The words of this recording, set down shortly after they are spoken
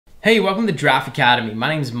Hey, welcome to Draft Academy. My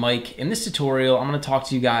name is Mike. In this tutorial, I'm going to talk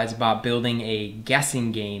to you guys about building a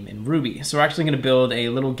guessing game in Ruby. So we're actually going to build a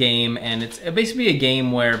little game, and it's basically a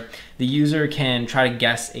game where the user can try to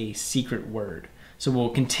guess a secret word. So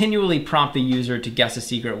we'll continually prompt the user to guess a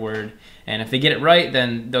secret word, and if they get it right,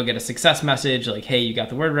 then they'll get a success message like, hey, you got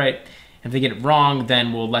the word right. And if they get it wrong,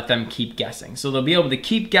 then we'll let them keep guessing. So they'll be able to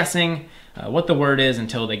keep guessing what the word is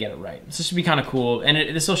until they get it right. So this should be kind of cool,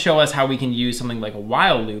 and this will show us how we can use something like a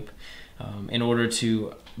while loop in order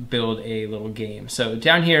to build a little game. So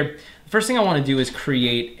down here, the first thing I want to do is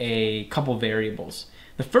create a couple variables.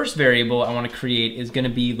 The first variable I want to create is going to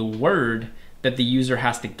be the word that the user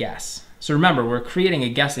has to guess. So remember, we're creating a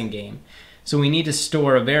guessing game, so we need to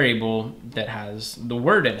store a variable that has the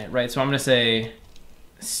word in it, right? So I'm going to say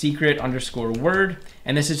secret underscore word,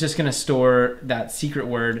 and this is just going to store that secret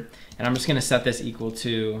word, and I'm just going to set this equal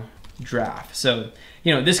to draft. So,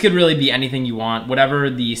 you know, this could really be anything you want,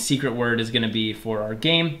 whatever the secret word is going to be for our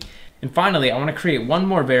game. And finally, I want to create one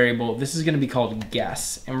more variable. This is going to be called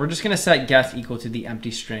guess, and we're just going to set guess equal to the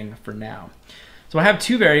empty string for now. So I have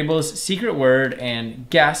two variables, secret word and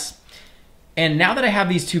guess. And now that I have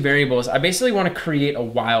these two variables, I basically want to create a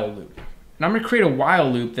while loop. And I'm going to create a while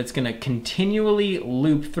loop that's going to continually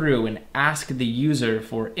loop through and ask the user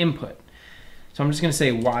for input. So I'm just going to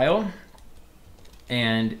say while,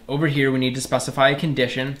 and over here we need to specify a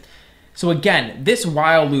condition. So again, this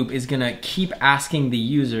while loop is going to keep asking the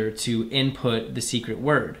user to input the secret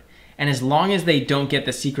word. And as long as they don't get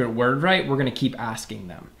the secret word right, we're going to keep asking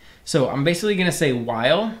them. So I'm basically going to say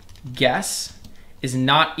while guess is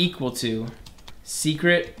not equal to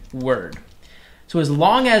secret word. So as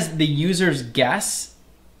long as the user's guess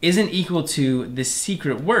isn't equal to the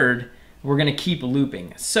secret word, we're going to keep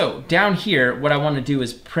looping. So down here, what I want to do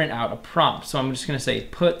is print out a prompt. So I'm just going to say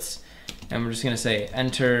puts, and we're just going to say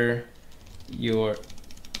enter your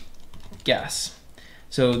guess.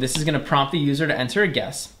 So this is going to prompt the user to enter a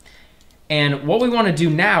guess. And what we want to do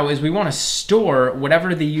now is we want to store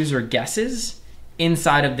whatever the user guesses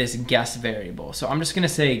inside of this guess variable. So I'm just going to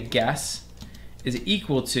say guess is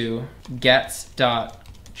equal to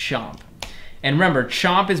gets.chomp. And remember,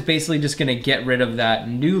 chomp is basically just going to get rid of that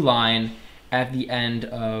new line at the end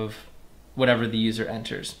of whatever the user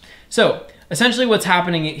enters. So essentially what's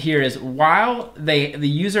happening here is while the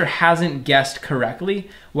user hasn't guessed correctly,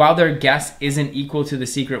 while their guess isn't equal to the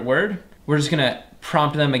secret word, we're just going to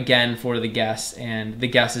prompt them again for the guess, and the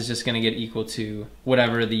guess is just going to get equal to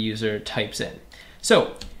whatever the user types in.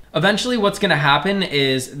 So eventually what's going to happen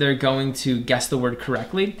is they're going to guess the word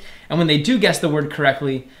correctly. And when they do guess the word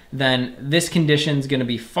correctly, then this condition is going to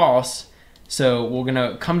be false. So we're going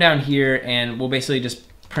to come down here and we'll basically just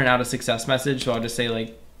print out a success message. So I'll just say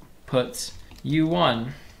like puts you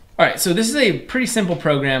won. All right, so this is a pretty simple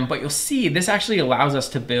program, but you'll see this actually allows us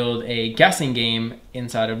to build a guessing game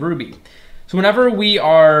inside of Ruby. So whenever we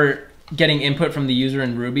are getting input from the user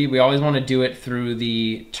in Ruby, we always want to do it through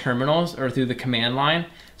the terminals or through the command line.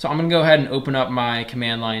 So I'm going to go ahead and open up my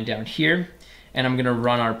command line down here, and I'm going to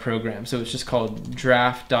run our program. So it's just called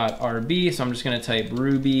draft.rb. So I'm just going to type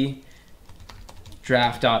ruby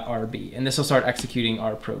draft.rb, and this will start executing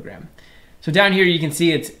our program. So down here you can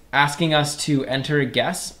see it's asking us to enter a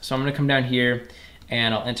guess. So I'm going to come down here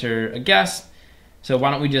and I'll enter a guess. So why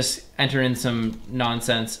don't we just enter in some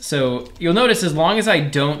nonsense. So you'll notice as long as I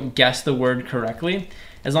don't guess the word correctly,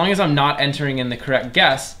 as long as I'm not entering in the correct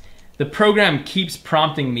guess, the program keeps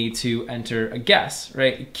prompting me to enter a guess,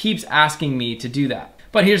 right? It keeps asking me to do that.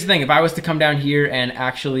 But here's the thing, if I was to come down here and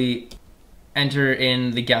actually enter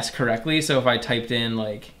in the guess correctly, so if I typed in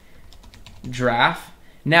like draft,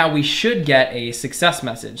 now we should get a success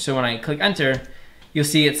message. So when I click enter, you'll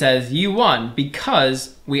see it says you won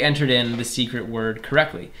because we entered in the secret word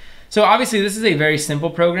correctly. So obviously this is a very simple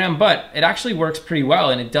program, but it actually works pretty well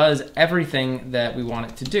and it does everything that we want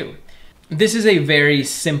it to do. This is a very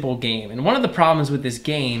simple game, and one of the problems with this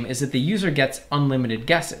game is that the user gets unlimited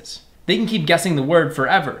guesses. They can keep guessing the word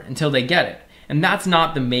forever until they get it, and that's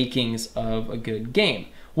not the makings of a good game.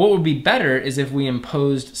 What would be better is if we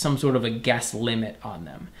imposed some sort of a guess limit on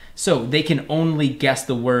them. So they can only guess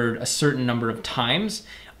the word a certain number of times,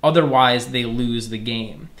 otherwise they lose the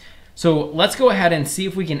game. So let's go ahead and see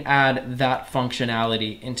if we can add that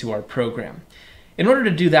functionality into our program. In order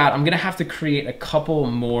to do that, I'm going to have to create a couple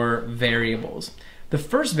more variables. The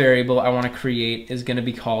first variable I want to create is going to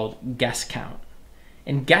be called guess count.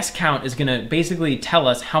 And guess count is going to basically tell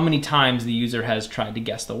us how many times the user has tried to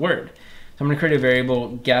guess the word. So I'm going to create a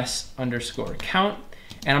variable guess underscore count,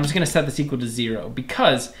 and I'm just going to set this equal to 0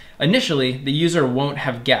 because initially the user won't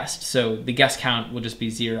have guessed, so the guess count will just be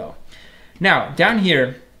 0. Now down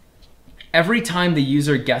here, every time the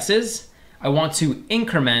user guesses, I want to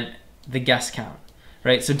increment the guess count,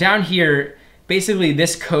 right? So down here, basically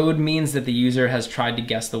this code means that the user has tried to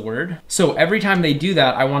guess the word. So every time they do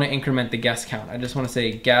that, I want to increment the guess count. I just want to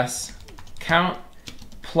say guess count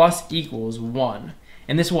plus equals 1.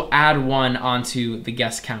 And this will add 1 onto the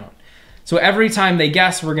guess count. So every time they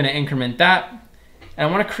guess, we're going to increment that. And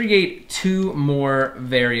I want to create 2 more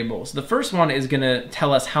variables. The first one is going to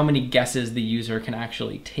tell us how many guesses the user can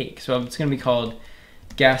actually take. So it's going to be called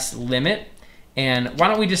guess limit. And why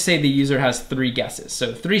don't we just say the user has 3 guesses?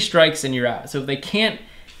 So 3 strikes and you're out. So if they can't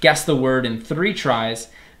guess the word in 3 tries,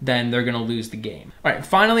 then they're going to lose the game. All right,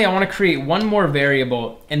 finally, I want to create 1 more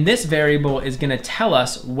variable. And this variable is going to tell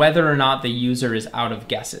us whether or not the user is out of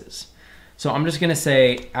guesses. So I'm just going to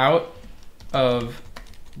say out of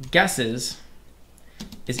guesses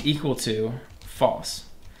is equal to false.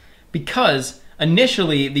 Because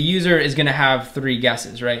initially, the user is going to have 3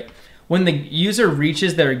 guesses, right? When the user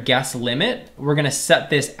reaches their guess limit, we're going to set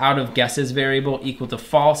this out of guesses variable equal to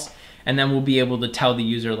false, and then we'll be able to tell the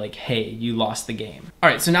user like, hey, you lost the game. All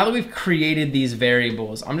right, so now that we've created these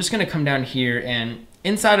variables, I'm just going to come down here, and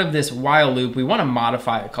inside of this while loop, we want to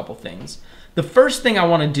modify a couple things. The first thing I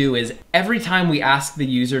want to do is every time we ask the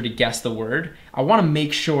user to guess the word, I want to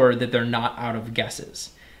make sure that they're not out of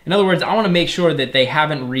guesses. In other words, I want to make sure that they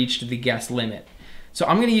haven't reached the guess limit. So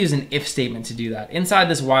I'm going to use an if statement to do that. Inside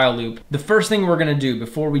this while loop, the first thing we're going to do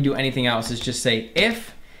before we do anything else is just say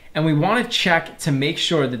if, and we want to check to make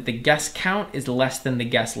sure that the guess count is less than the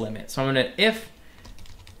guess limit. So I'm going to if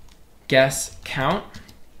guess count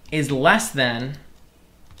is less than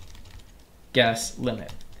guess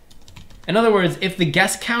limit. In other words, if the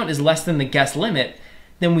guess count is less than the guess limit,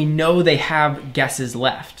 then we know they have guesses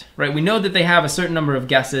left, right? We know that they have a certain number of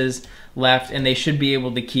guesses left and they should be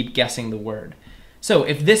able to keep guessing the word. So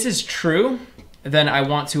if this is true, then I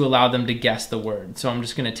want to allow them to guess the word. So I'm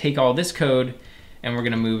just going to take all this code and we're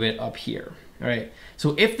going to move it up here. All right.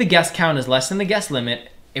 So if the guess count is less than the guess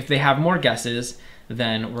limit, if they have more guesses,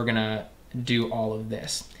 then we're going to do all of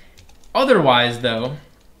this. Otherwise, though,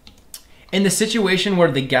 in the situation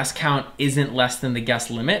where the guess count isn't less than the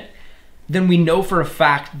guess limit, then we know for a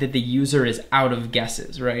fact that the user is out of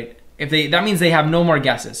guesses, right? That means they have no more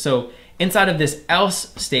guesses. So inside of this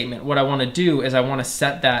else statement, what I want to do is I want to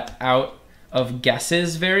set that out of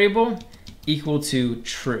guesses variable equal to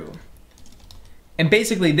true. And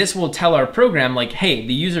basically this will tell our program like, hey,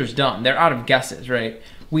 the user's done. They're out of guesses, right?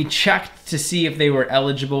 We checked to see if they were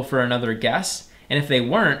eligible for another guess. And if they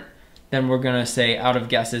weren't, then we're going to say out of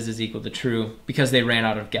guesses is equal to true because they ran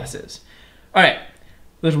out of guesses. All right.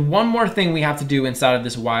 There's one more thing we have to do inside of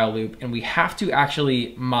this while loop, and we have to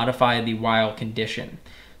actually modify the while condition.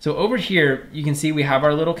 So over here, you can see we have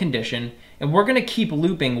our little condition, and we're going to keep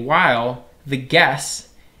looping while the guess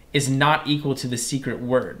is not equal to the secret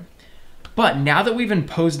word. But now that we've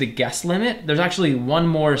imposed the guess limit, there's actually one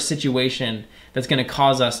more situation that's going to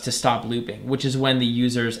cause us to stop looping, which is when the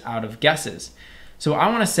user's out of guesses. So I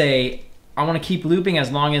want to say, I want to keep looping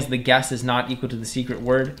as long as the guess is not equal to the secret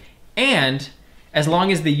word, and as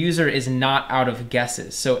long as the user is not out of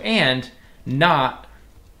guesses. So and not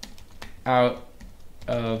out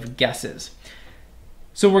of guesses.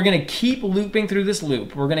 So we're going to keep looping through this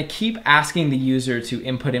loop. We're going to keep asking the user to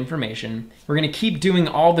input information. We're going to keep doing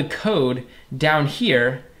all the code down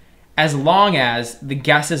here as long as the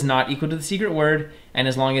guess is not equal to the secret word and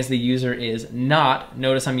as long as the user is not,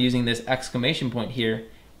 notice I'm using this exclamation point here,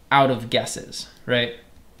 out of guesses, right?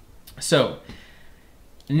 So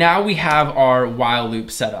now we have our while loop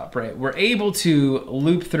set up, right? We're able to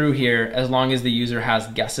loop through here as long as the user has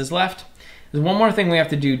guesses left. There's one more thing we have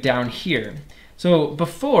to do down here. So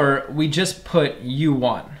before, we just put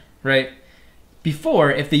U1, right?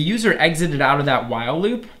 Before, if the user exited out of that while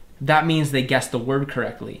loop, that means they guessed the word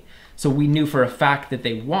correctly. So we knew for a fact that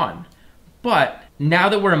they won. But now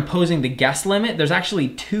that we're imposing the guess limit, there's actually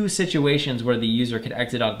 2 situations where the user could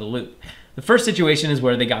exit out of the loop. The first situation is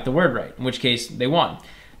where they got the word right, in which case they won.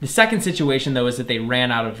 The second situation, though, is that they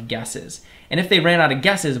ran out of guesses. And if they ran out of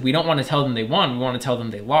guesses, we don't want to tell them they won, we want to tell them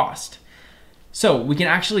they lost. So we can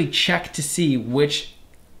actually check to see which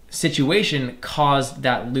situation caused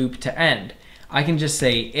that loop to end. I can just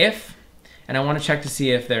say if, and I want to check to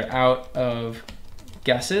see if they're out of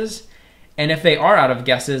guesses. And if they are out of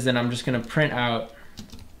guesses, then I'm just going to print out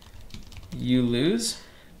you lose.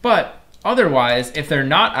 But otherwise, if they're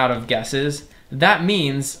not out of guesses, that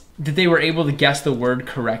means that they were able to guess the word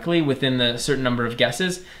correctly within the certain number of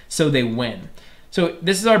guesses, so they win. So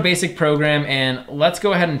this is our basic program, and let's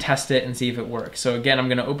go ahead and test it and see if it works. So again, I'm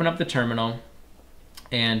going to open up the terminal,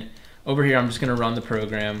 and over here I'm just going to run the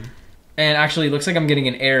program. And actually, it looks like I'm getting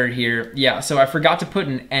an error here. Yeah, so I forgot to put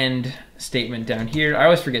an end statement down here. I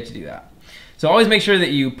always forget to do that. So always make sure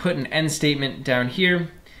that you put an end statement down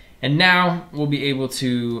here. And now we'll be able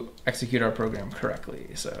to execute our program correctly.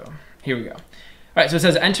 So here we go. All right, so it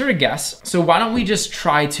says enter a guess. So why don't we just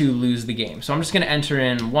try to lose the game? So I'm just gonna enter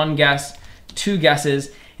in 1 guess, 2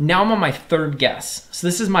 guesses. Now I'm on my 3rd guess. So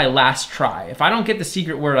this is my last try. If I don't get the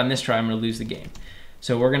secret word on this try, I'm gonna lose the game.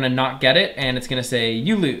 So we're gonna not get it, and it's gonna say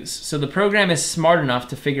you lose. So the program is smart enough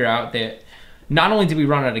to figure out that not only did we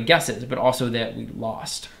run out of guesses, but also that we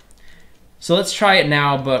lost. So let's try it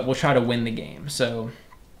now, but we'll try to win the game. So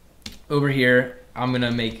over here, I'm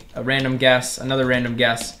gonna make a random guess, another random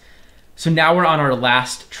guess. So now we're on our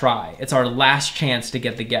last try. It's our last chance to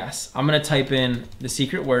get the guess. I'm gonna type in the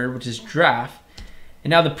secret word, which is giraffe, and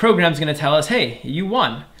now the program's gonna tell us, hey, you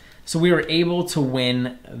won. So we were able to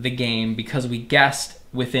win the game because we guessed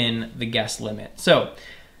within the guess limit. So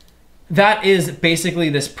that is basically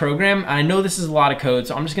this program. I know this is a lot of code,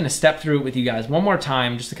 so I'm just gonna step through it with you guys one more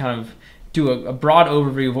time just to kind of do a broad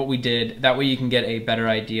overview of what we did. That way you can get a better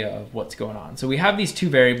idea of what's going on. So we have these 2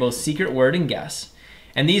 variables, secret word and guess.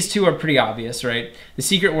 And these 2 are pretty obvious, right? The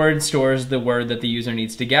secret word stores the word that the user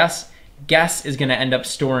needs to guess. Guess is gonna end up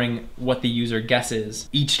storing what the user guesses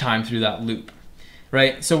each time through that loop.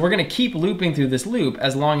 Right? So we're gonna keep looping through this loop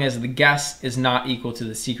as long as the guess is not equal to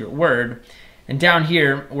the secret word. And down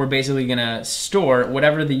here, we're basically gonna store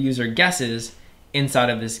whatever the user guesses inside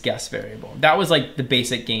of this guess variable. That was like the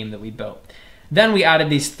basic game that we built. Then we added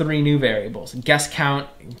these 3 new variables, guess count,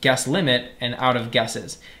 guess limit, and out of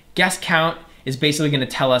guesses. Guess count is basically gonna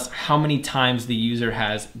tell us how many times the user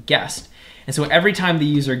has guessed. And so every time the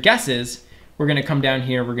user guesses, we're gonna come down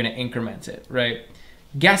here, we're gonna increment it, right?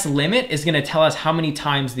 Guess limit is gonna tell us how many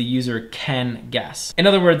times the user can guess. In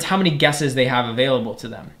other words, how many guesses they have available to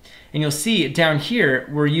them. And you'll see down here,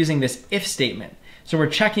 we're using this if statement. So we're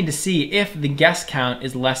checking to see if the guess count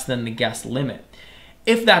is less than the guess limit.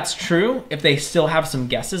 If that's true, if they still have some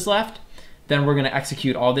guesses left, then we're gonna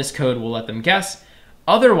execute all this code, we'll let them guess.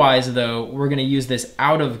 Otherwise though, we're gonna use this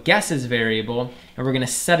out of guesses variable and we're gonna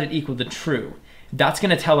set it equal to true. That's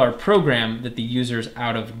gonna tell our program that the user's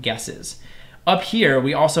out of guesses. Up here,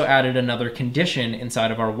 we also added another condition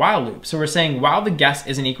inside of our while loop. So we're saying while the guess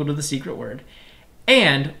isn't equal to the secret word,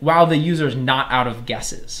 and while the user's not out of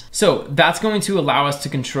guesses. So that's going to allow us to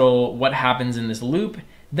control what happens in this loop.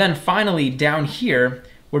 Then finally, down here,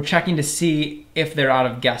 we're checking to see if they're out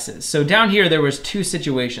of guesses. So down here, there was 2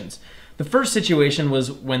 situations. The first situation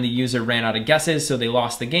was when the user ran out of guesses, so they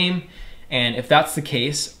lost the game. And if that's the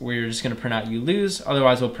case, we're just gonna print out you lose,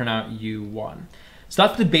 otherwise we'll print out you won. So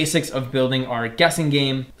that's the basics of building our guessing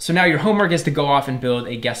game. So now your homework is to go off and build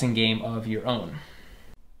a guessing game of your own.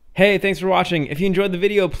 Hey, thanks for watching. If you enjoyed the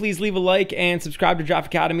video, please leave a like and subscribe to Giraffe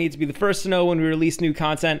Academy to be the first to know when we release new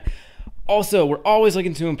content. Also, we're always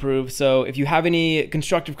looking to improve, so if you have any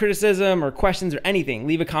constructive criticism or questions or anything,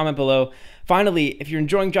 leave a comment below. Finally, if you're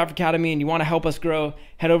enjoying Giraffe Academy and you want to help us grow,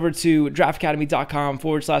 head over to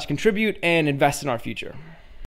giraffeacademy.com/contribute and invest in our future.